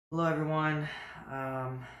Hello everyone,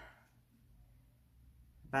 um,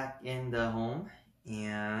 back in the home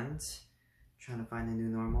and trying to find a new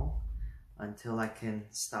normal until I can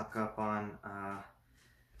stock up on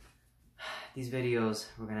these videos.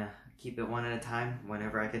 We're gonna keep it one at a time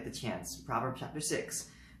whenever I get the chance. Proverbs chapter 6,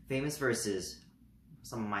 famous verses,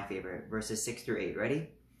 some of my favorite, verses 6 through 8. Ready?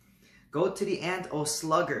 Go to the ant, O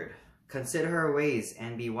sluggard, consider her ways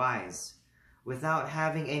and be wise. Without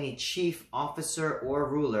having any chief officer or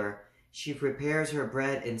ruler, she prepares her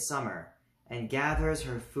bread in summer and gathers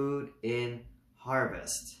her food in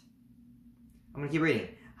harvest. I'm going to keep reading.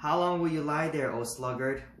 How long will you lie there, O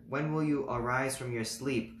sluggard? When will you arise from your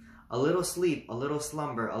sleep? A little sleep, a little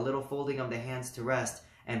slumber, a little folding of the hands to rest,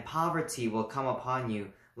 and poverty will come upon you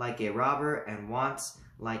like a robber and wants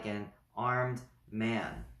like an armed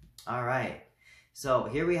man. All right. So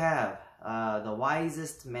here we have the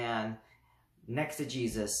wisest man next to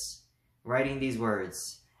Jesus writing these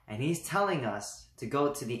words, and he's telling us to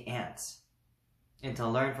go to the ants and to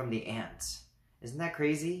learn from the ants. Isn't that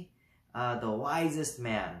crazy? The wisest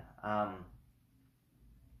man.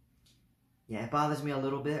 Yeah, it bothers me a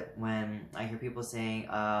little bit when I hear people saying,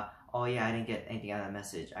 oh yeah, I didn't get anything out of that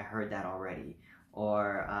message, I heard that already,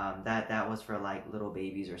 or that was for like little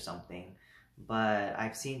babies or something. But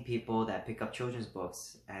I've seen people that pick up children's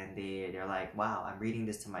books and they're like, wow, I'm reading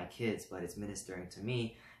this to my kids, but it's ministering to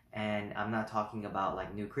me. And I'm not talking about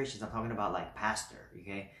like new Christians, I'm talking about like pastor,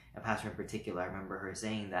 okay? A pastor in particular, I remember her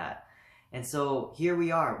saying that. And so here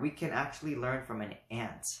we are, we can actually learn from an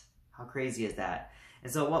ant. How crazy is that?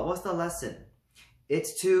 And so what's the lesson?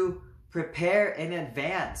 It's to prepare in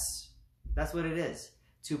advance. That's what it is,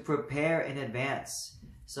 to prepare in advance.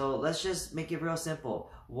 So let's just make it real simple.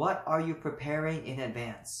 What are you preparing in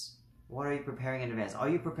advance? What are you preparing in advance? Are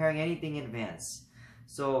you preparing anything in advance?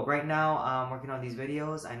 So right now, I'm working on these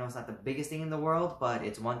videos. I know it's not the biggest thing in the world, but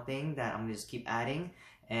it's one thing that I'm gonna just keep adding.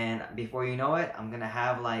 And before you know it, I'm gonna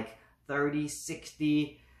have like 30,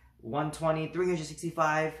 60, 120,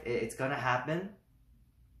 365. It's gonna happen.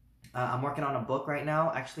 I'm working on a book right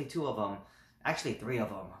now. Actually, 2 of them. Actually, 3 of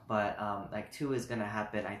them. But like 2 is gonna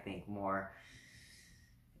happen, I think, more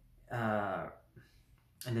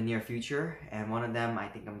in the near future, and one of them I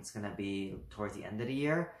think it's gonna be towards the end of the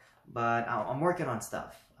year. But I'm working on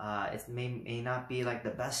stuff. It may not be like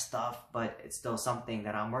the best stuff, but it's still something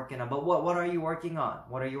that I'm working on. But what are you working on?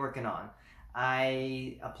 What are you working on?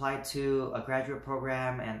 I applied to a graduate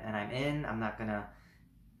program and I'm in. I'm not gonna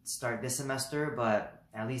start this semester, but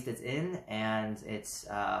at least it's in, and it's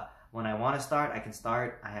when I want to start, I can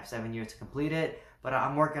start. I have 7 years to complete it, but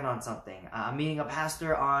I'm working on something. I'm meeting a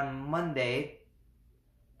pastor on Monday.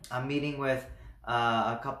 I'm meeting with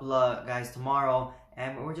a couple of guys tomorrow,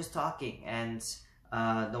 and we're just talking. And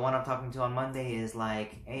the one I'm talking to on Monday is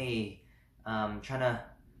like, hey, trying to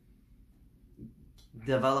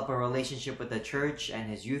develop a relationship with the church and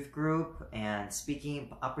his youth group and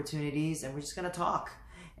speaking opportunities, and we're just gonna talk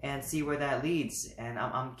and see where that leads. And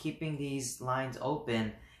I'm keeping these lines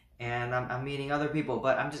open, and I'm meeting other people,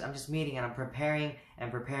 but I'm just meeting, and I'm preparing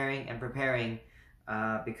and preparing and preparing,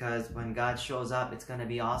 because when God shows up, it's gonna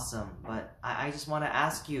be awesome. But I just want to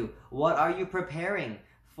ask you, what are you preparing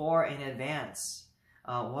for in advance?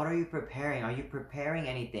 What are you preparing? Are you preparing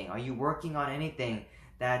anything? Are you working on anything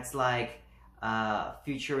that's like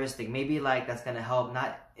futuristic? Maybe like that's gonna help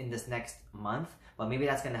not in this next month, but maybe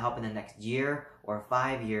that's gonna help in the next year or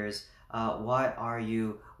 5 years. What are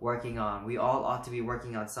you working on? We all ought to be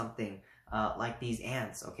working on something like these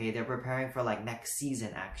ants, okay? They're preparing for like next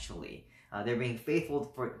season, actually. They're being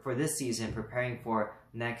faithful for this season, preparing for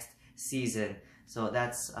next season. So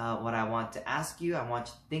that's what I want to ask you. I want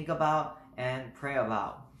you to think about and pray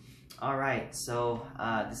about. All right, so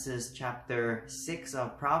this is chapter 6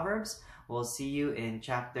 of Proverbs. We'll see you in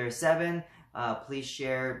chapter 7. Please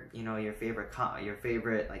share, your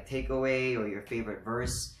favorite like takeaway or your favorite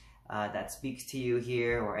verse that speaks to you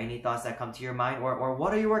here, or any thoughts that come to your mind, or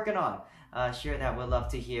what are you working on? Share that. We'd love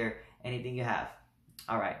to hear anything you have.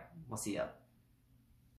 All right, we'll see you.